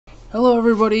Hello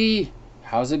everybody!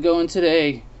 How's it going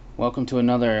today? Welcome to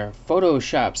another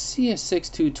Photoshop CS6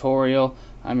 tutorial.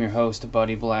 I'm your host,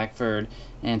 Buddy Blackford,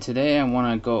 and today I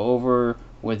want to go over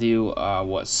with you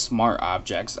what smart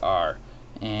objects are.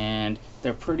 And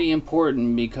they're pretty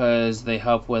important because they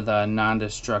help with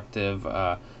non-destructive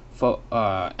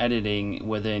editing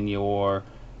within your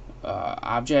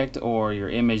object or your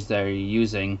image that you're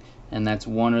using, and that's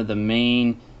one of the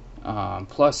main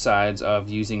plus sides of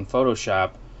using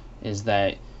Photoshop, is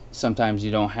that sometimes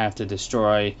you don't have to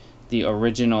destroy the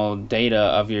original data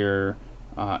of your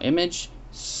image,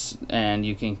 and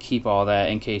you can keep all that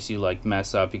in case you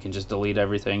mess up. You can just delete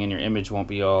everything and your image won't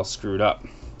be all screwed up.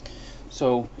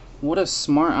 So what a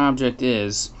smart object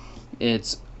is,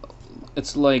 it's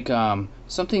like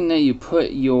something that you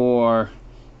put your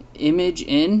image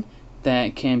in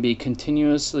that can be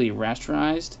continuously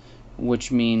rasterized,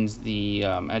 which means the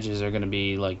edges are going to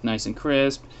be nice and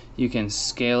crisp. You can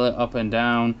scale it up and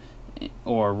down,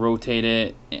 or rotate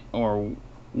it, or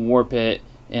warp it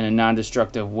in a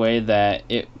non-destructive way that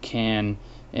it can,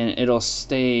 and it'll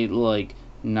stay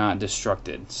not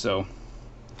destructed. So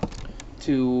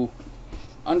to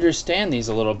understand these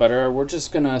a little better, we're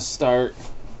just gonna start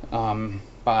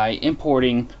by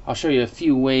importing. I'll show you a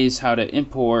few ways how to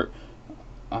import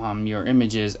your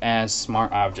images as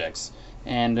smart objects.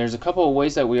 And there's a couple of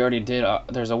ways that we already did.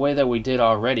 There's a way that we did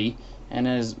already, and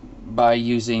it is by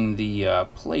using the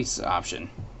place option.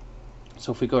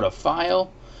 So if we go to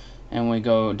File and we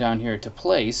go down here to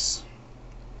Place,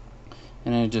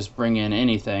 and then just bring in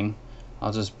anything.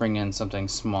 I'll just bring in something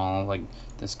small like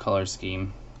this color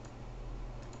scheme,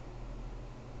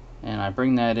 and I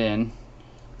bring that in,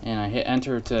 and I hit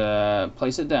enter to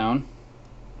place it down.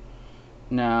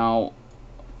 Now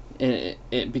it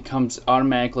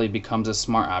automatically becomes a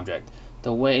smart object.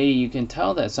 The way you can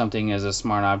tell that something is a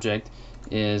smart object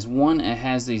is, one, it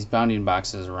has these bounding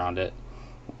boxes around it.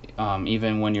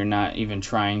 Even when you're not even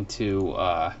trying to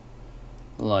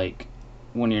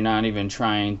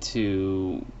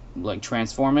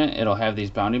transform it, it'll have these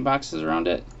bounding boxes around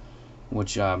it,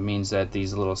 which means that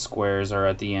these little squares are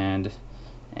at the end,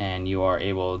 and you are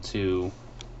able to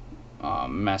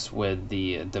mess with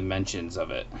the dimensions of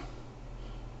it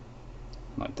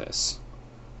like this.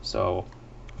 So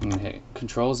I'm going to hit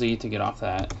Control Z to get off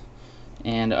that.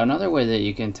 And another way that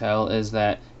you can tell is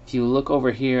that if you look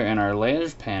over here in our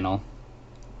layers panel,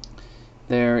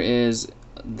 there is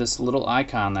this little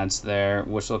icon that's there,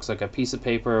 which looks like a piece of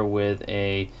paper with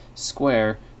a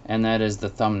square, and that is the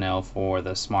thumbnail for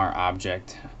the smart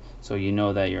object. So you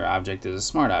know that your object is a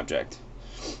smart object.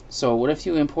 So what if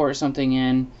you import something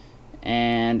in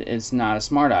and it's not a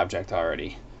smart object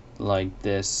already, like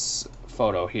this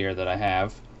photo here that I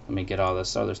have? Let me get all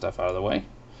this other stuff out of the way.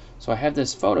 So I have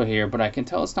this photo here, but I can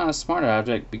tell it's not a smart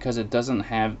object because it doesn't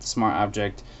have the smart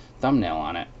object thumbnail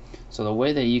on it. So the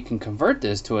way that you can convert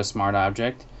this to a smart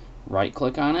object, right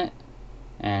click on it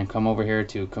and come over here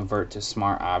to convert to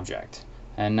smart object.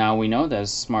 And now we know that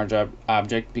it's a smart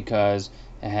object because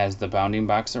it has the bounding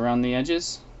box around the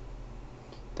edges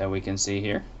that we can see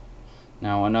here.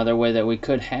 Now another way that we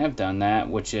could have done that,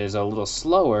 which is a little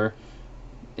slower,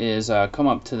 is come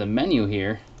up to the menu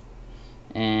here,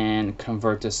 and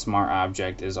convert to smart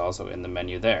object is also in the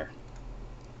menu there.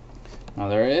 Now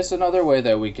there is another way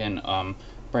that we can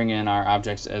bring in our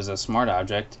objects as a smart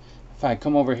object. If I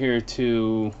come over here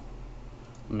to,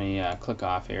 let me click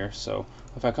off here. So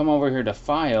if I come over here to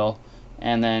File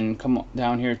and then come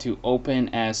down here to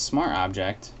Open as Smart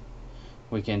Object,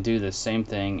 we can do the same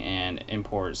thing and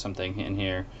import something in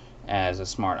here as a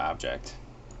smart object.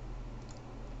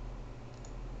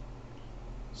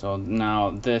 So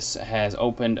now this has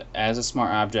opened as a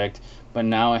smart object, but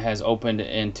now it has opened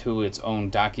into its own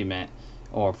document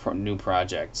or new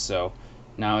project. So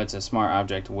now it's a smart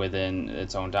object within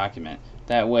its own document.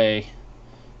 That way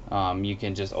you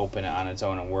can just open it on its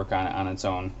own and work on it on its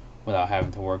own without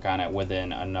having to work on it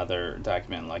within another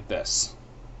document like this.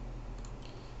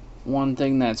 One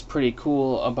thing that's pretty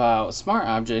cool about smart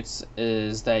objects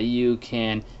is that you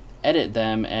can edit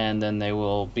them, and then they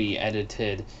will be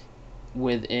edited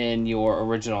within your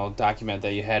original document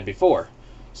that you had before.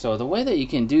 So the way that you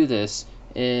can do this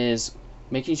is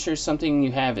making sure something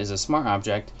you have is a smart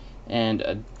object,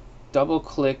 and double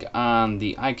click on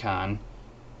the icon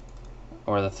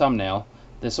or the thumbnail.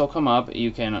 This will come up.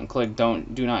 You can click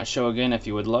do not show again if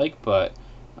you would like, but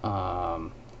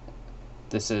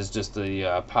this is just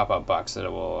the pop-up box that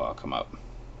it will come up.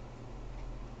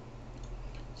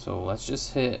 So let's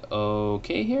just hit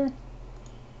OK here.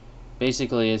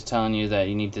 Basically it's telling you that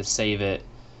you need to save it,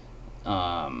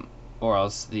 or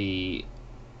else the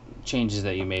changes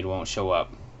that you made won't show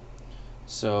up.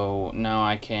 So now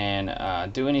I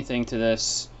can do anything to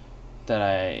this that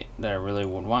I really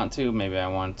would want to. Maybe I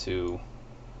want to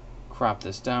crop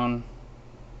this down.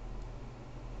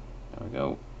 There we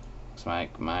go. So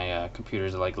my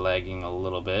computer's like lagging a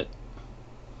little bit,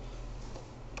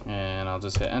 and I'll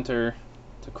just hit enter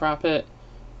to crop it,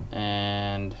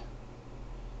 and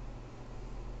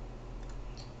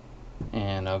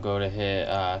I'll go to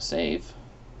hit save.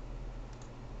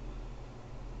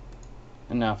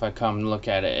 And now if I come look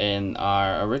at it in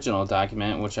our original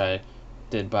document, which I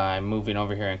did by moving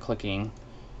over here and clicking.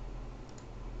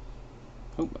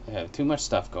 Oop, I have too much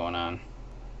stuff going on.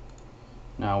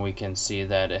 Now we can see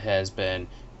that it has been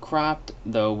cropped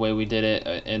the way we did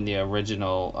it in the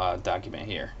original document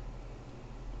here.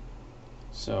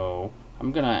 So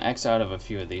I'm gonna X out of a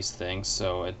few of these things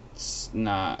so it's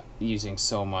not using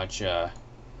so much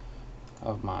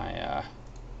of my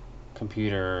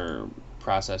computer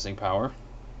processing power.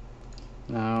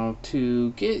 Now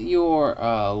to get your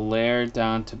layer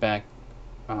down to back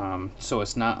so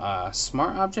it's not a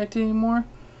smart object anymore,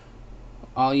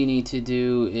 all you need to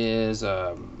do is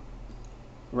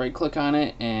right click on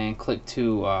it and click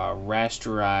to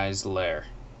rasterize layer.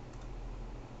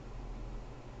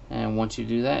 And once you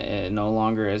do that, it no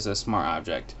longer is a smart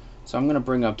object. So I'm going to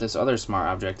bring up this other smart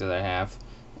object that I have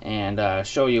and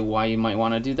show you why you might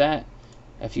want to do that.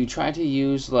 If you try to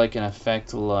use like an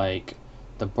effect like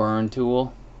the burn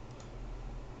tool,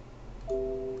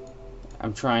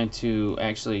 I'm trying to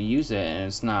actually use it and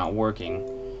it's not working.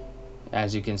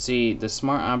 As you can see, the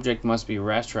smart object must be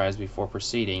rasterized before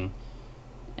proceeding,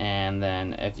 and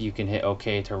then if you can hit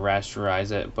OK to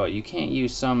rasterize it, but you can't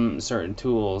use some certain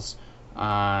tools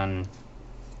on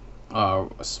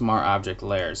smart object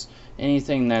layers.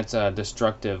 Anything that's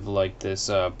destructive like this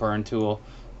burn tool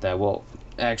that will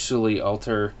actually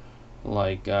alter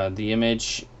like the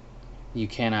image, you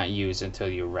cannot use until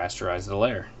you rasterize the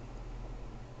layer.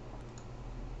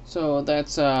 So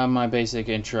that's my basic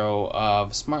intro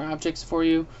of smart objects for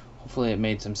you. Hopefully it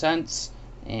made some sense,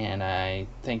 and I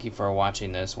thank you for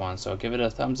watching this one. So give it a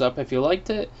thumbs up if you liked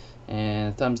it,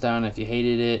 and a thumbs down if you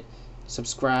hated it.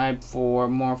 Subscribe for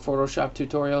more Photoshop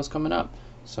tutorials coming up.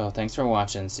 So thanks for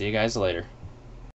watching. See you guys later.